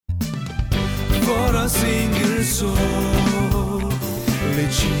single soul,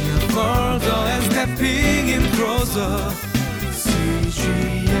 reaching further and stepping in closer.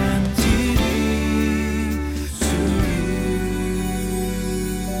 CGNTV to you.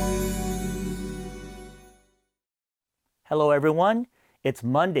 Hello everyone, it's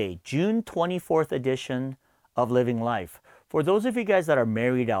Monday, June 24th edition of Living Life. For those of you guys that are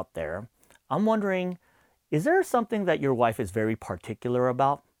married out there, I'm wondering, is there something that your wife is very particular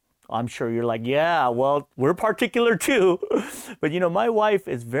about? I'm sure you're like, yeah, well, we're particular too. But my wife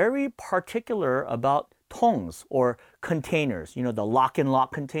is very particular about tongs or containers, the lock and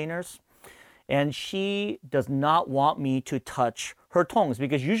lock containers. And she does not want me to touch her tongs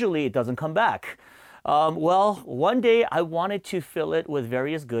because usually it doesn't come back. Well, one day I wanted to fill it with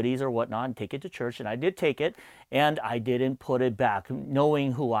various goodies or whatnot and take it to church, and I did take it, and I didn't put it back,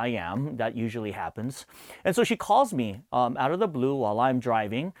 knowing who I am. That usually happens. And so she calls me out of the blue while I'm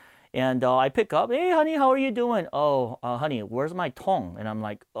driving, and I pick up, hey, honey, how are you doing? Oh, honey, where's my tong? And I'm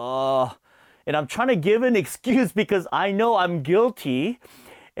like, and I'm trying to give an excuse because I know I'm guilty.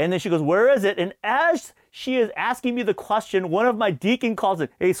 And then she goes, where is it? And as she is asking me the question, one of my deacon calls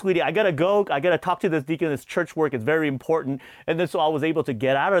it, hey, sweetie, I gotta go. I gotta talk to this deacon. This church work is very important. And then so I was able to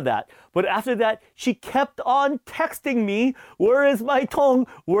get out of that. But after that, she kept on texting me, where is my tong?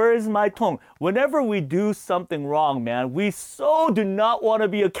 Where is my tong? Whenever we do something wrong, man, we so do not want to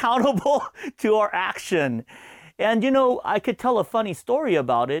be accountable to our action. And, I could tell a funny story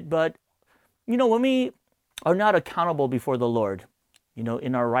about it, but, when we are not accountable before the Lord,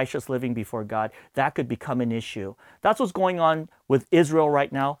 in our righteous living before God, that could become an issue. That's what's going on with Israel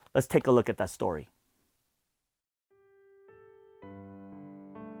right now. Let's take a look at that story.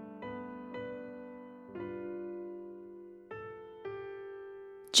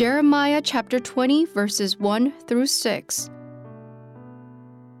 Jeremiah chapter 20, verses 1 through 6.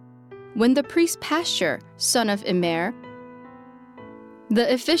 When the priest Pashur, son of Immer,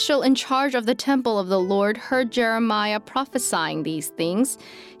 the official in charge of the temple of the Lord, heard Jeremiah prophesying these things,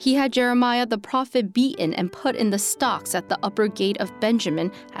 he had Jeremiah the prophet beaten and put in the stocks at the upper gate of Benjamin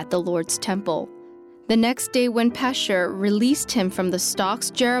at the Lord's temple. The next day when Pashur released him from the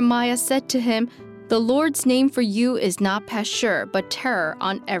stocks, Jeremiah said to him, the Lord's name for you is not Pashur, but terror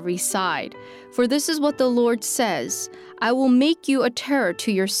on every side. For this is what the Lord says, I will make you a terror to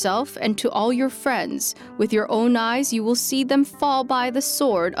yourself and to all your friends. With your own eyes you will see them fall by the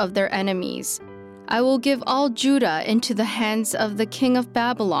sword of their enemies. I will give all Judah into the hands of the king of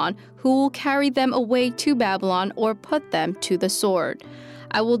Babylon, who will carry them away to Babylon or put them to the sword.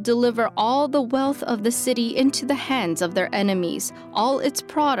 I will deliver all the wealth of the city into the hands of their enemies, all its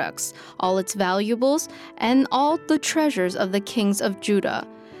products, all its valuables, and all the treasures of the kings of Judah.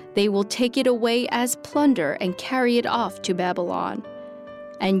 They will take it away as plunder and carry it off to Babylon.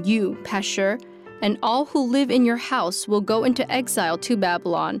 And you, Pashur, and all who live in your house will go into exile to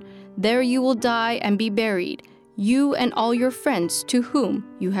Babylon. There you will die and be buried, you and all your friends to whom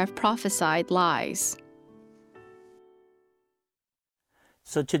you have prophesied lies.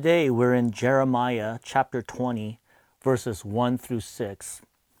 So today we're in Jeremiah chapter 20, verses 1 through 6.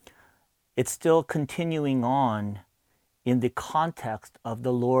 It's still continuing on in the context of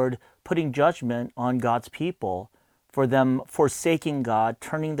the Lord putting judgment on God's people for them forsaking God,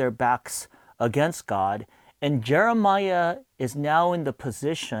 turning their backs against God. And Jeremiah is now in the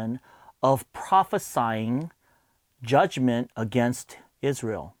position of prophesying judgment against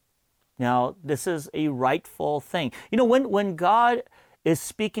Israel. Now, this is a rightful thing. When God is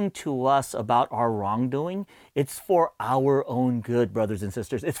speaking to us about our wrongdoing, it's for our own good, brothers and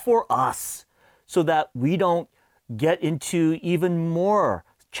sisters. It's for us so that we don't get into even more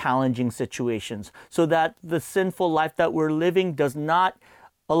challenging situations, so that the sinful life that we're living does not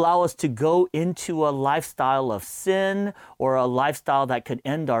allow us to go into a lifestyle of sin or a lifestyle that could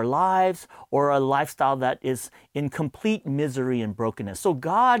end our lives or a lifestyle that is in complete misery and brokenness. So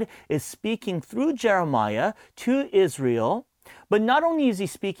God is speaking through Jeremiah to Israel, but not only is he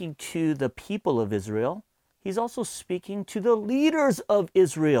speaking to the people of Israel, he's also speaking to the leaders of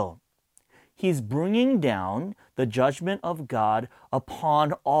Israel. He's bringing down the judgment of God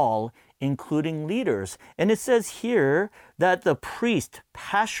upon all, including leaders. And it says here that the priest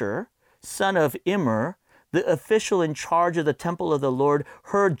Pashur, son of Immer, the official in charge of the temple of the Lord,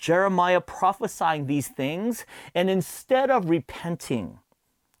 heard Jeremiah prophesying these things, and instead of repenting,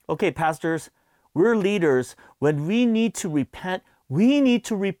 okay, pastors, we're leaders. When we need to repent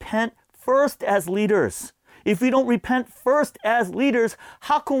first as leaders. If we don't repent first as leaders,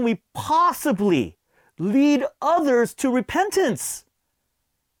 how can we possibly lead others to repentance?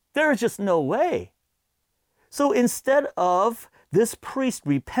 There is just no way. So instead of this priest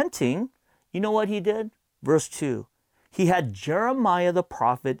repenting, You know what he did? Verse 2. He had Jeremiah the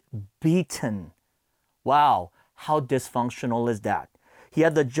prophet beaten. Wow, how dysfunctional is that? He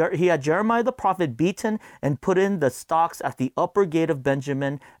had Jeremiah the prophet beaten and put in the stocks at the upper gate of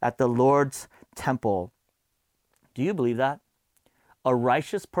Benjamin at the Lord's temple. Do you believe that? A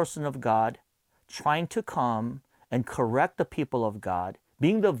righteous person of God trying to come and correct the people of God,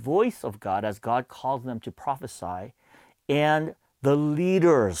 being the voice of God as God calls them to prophesy, and the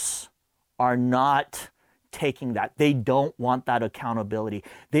leaders are not taking that. They don't want that accountability.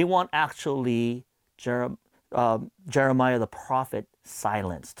 They want actually Jeremiah the prophet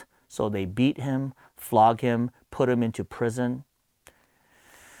silenced. So they beat him, flog him, put him into prison.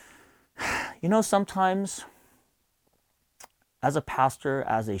 You know, sometimes as a pastor,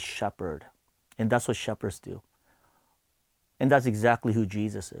 as a shepherd, and that's what shepherds do. And that's exactly who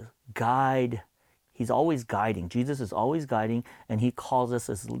Jesus is. Guide. He's always guiding. Jesus is always guiding, and he calls us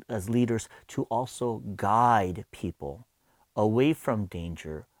as leaders to also guide people away from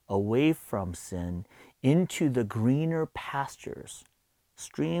danger, away from sin, into the greener pastures,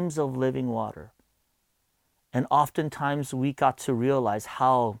 streams of living water. And oftentimes we got to realize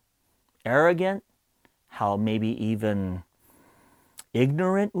how arrogant, how maybe even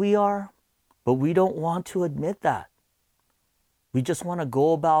ignorant we are, but we don't want to admit that. We just want to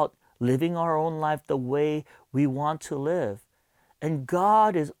go about living our own life the way we want to live. And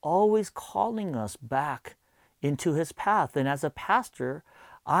God is always calling us back into his path. And as a pastor,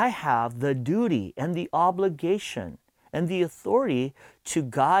 I have the duty and the obligation and the authority to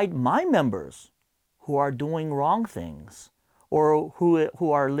guide my members who are doing wrong things or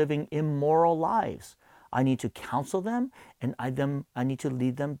who are living immoral lives. I need to counsel them, and I need to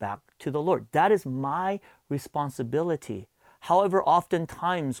lead them back to the Lord. That is my responsibility. However,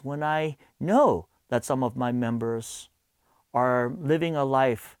 oftentimes when I know that some of my members are living a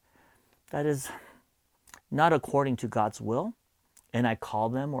life that is not according to God's will, and I call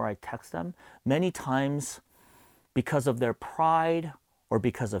them or I text them, many times because of their pride or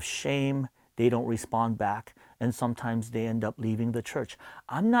because of shame, they don't respond back, and sometimes they end up leaving the church.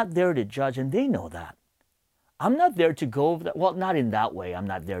 I'm not there to judge, and they know that. I'm not there to go, well, not in that way. I'm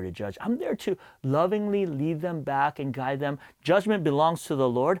not there to judge. I'm there to lovingly lead them back and guide them. Judgment belongs to the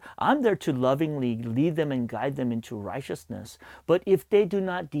Lord. I'm there to lovingly lead them and guide them into righteousness. But if they do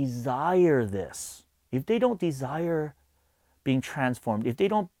not desire this, if they don't desire being transformed, if they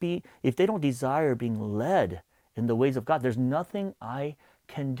don't desire being led in the ways of God, there's nothing I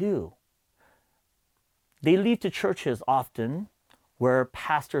can do. They leave to churches often where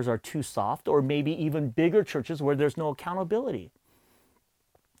pastors are too soft, or maybe even bigger churches where there's no accountability.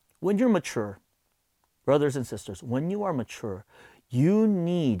 When you're mature, brothers and sisters, when you are mature, you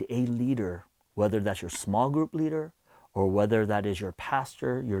need a leader, whether that's your small group leader or whether that is your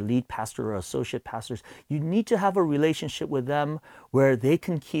pastor, your lead pastor or associate pastors. You need to have a relationship with them where they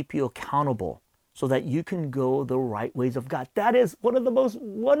can keep you accountable so that you can go the right ways of God. That is one of the most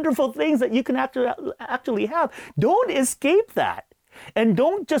wonderful things that you can actually have. Don't escape that. And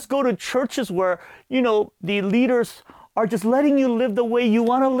don't just go to churches where, the leaders are just letting you live the way you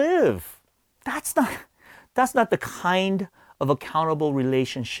want to live. That's not the kind of accountable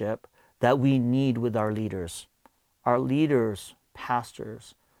relationship that we need with our leaders. Our leaders,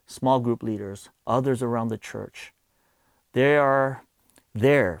 pastors, small group leaders, others around the church, they are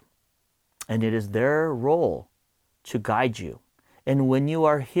there, and it is their role to guide you. And when you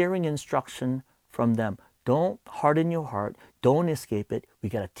are hearing instruction from them, don't harden your heart. Don't escape it. We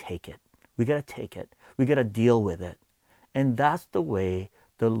got to take it. We got to take it. We got to deal with it. And that's the way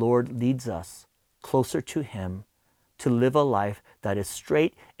the Lord leads us closer to him, to live a life that is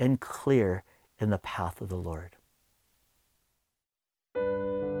straight and clear in the path of the Lord.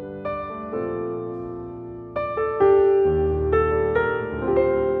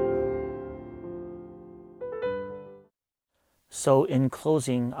 So in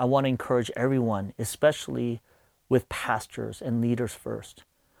closing, I want to encourage everyone, especially with pastors and leaders first.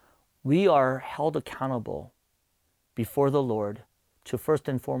 We are held accountable before the Lord to first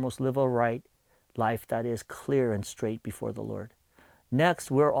and foremost live a right life that is clear and straight before the Lord.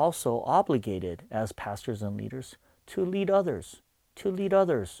 Next, we're also obligated as pastors and leaders to lead others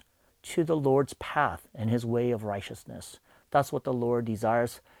to the Lord's path and his way of righteousness. That's what the Lord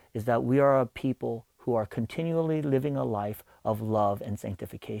desires, is that we are a people who are continually living a life of love and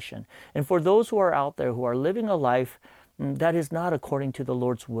sanctification. And for those who are out there who are living a life that is not according to the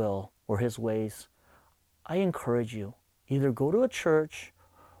Lord's will or his ways, I encourage you, either go to a church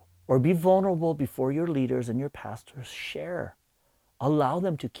or be vulnerable before your leaders and your pastors. Share. Allow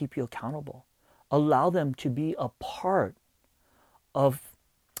them to keep you accountable. Allow them to be a part of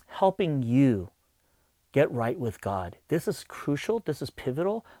helping you get right with God. This is crucial. This is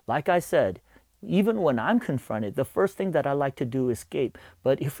pivotal. Like I said, even when I'm confronted, the first thing that I like to do is escape.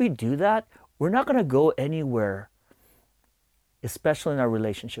 But if we do that, we're not going to go anywhere, especially in our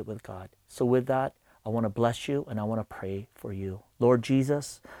relationship with God. So with that, I want to bless you and I want to pray for you. Lord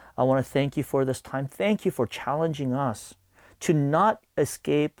Jesus, I want to thank you for this time. Thank you for challenging us to not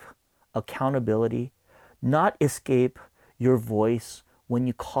escape accountability, not escape your voice when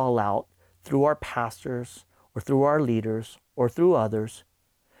you call out through our pastors or through our leaders or through others.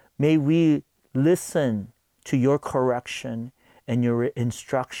 May we listen to your correction and your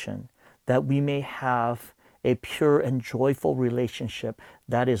instruction, that we may have a pure and joyful relationship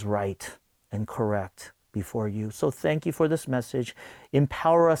that is right and correct before you. So thank you for this message.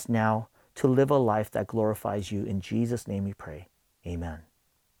 Empower us now to live a life that glorifies you. In Jesus' name we pray. Amen.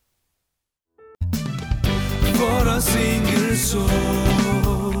 For a single soul,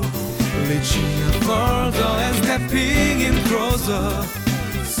 reaching further and stepping in closer.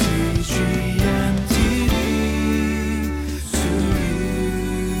 CG.